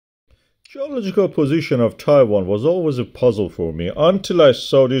Geological position of Taiwan was always a puzzle for me until I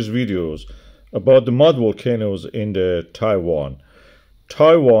saw these videos about the mud volcanoes in the Taiwan.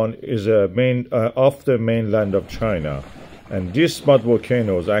 Taiwan is off the mainland of China, and these mud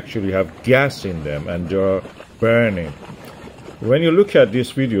volcanoes actually have gas in them and they are burning. When you look at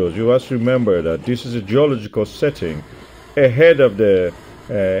these videos, you must remember that this is a geological setting ahead of the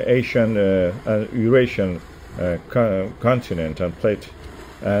Asian and Eurasian continent and plate,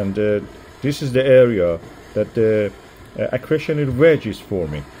 and this is the area that the accretionary wedge is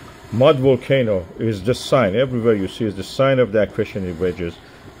forming. Mud volcano is the sign. Everywhere you see is the sign of the accretionary wedges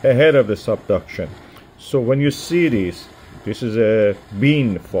ahead of the subduction. So when you see this is a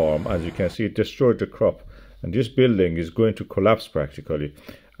bean farm. As you can see, it destroyed the crop, and this building is going to collapse practically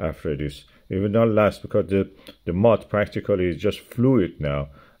after this. It will not last because the mud practically is just fluid now,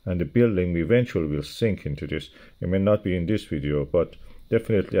 and the building eventually will sink into this. It may not be in this video, but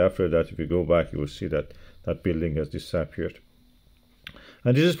definitely after that, if you go back, you will see that that building has disappeared.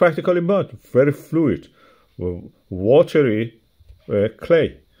 And this is practically mud, very fluid, watery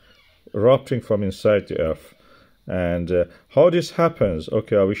clay erupting from inside the earth. And how this happens,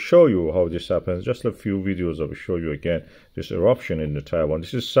 okay, I will show you how this happens. Just a few videos, I will show you again this eruption in the Taiwan.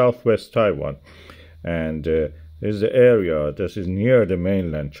 This is southwest Taiwan, and this is the area that is near the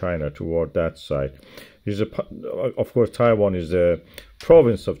mainland China, toward that side. Of course, Taiwan is a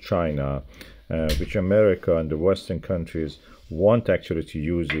province of China, which America and the Western countries want actually to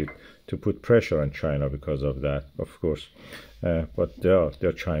use it to put pressure on China because of that, of course. But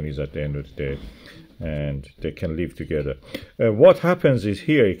they're Chinese at the end of the day, and they can live together. What happens is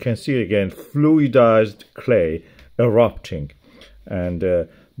here, you can see again fluidized clay erupting. And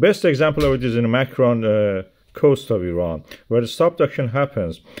best example of it is in the Makran coast of Iran, where the subduction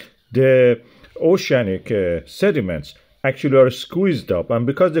happens. The oceanic sediments actually are squeezed up, and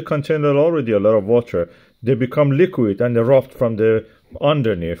because they contain already a lot of water, they become liquid and erupt from the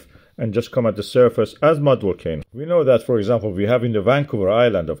underneath and just come at the surface as mud volcanoes. We know that, for example, we have in the Vancouver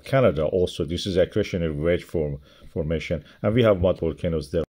Island of Canada also, this is accretionary wedge formation, and we have mud volcanoes there.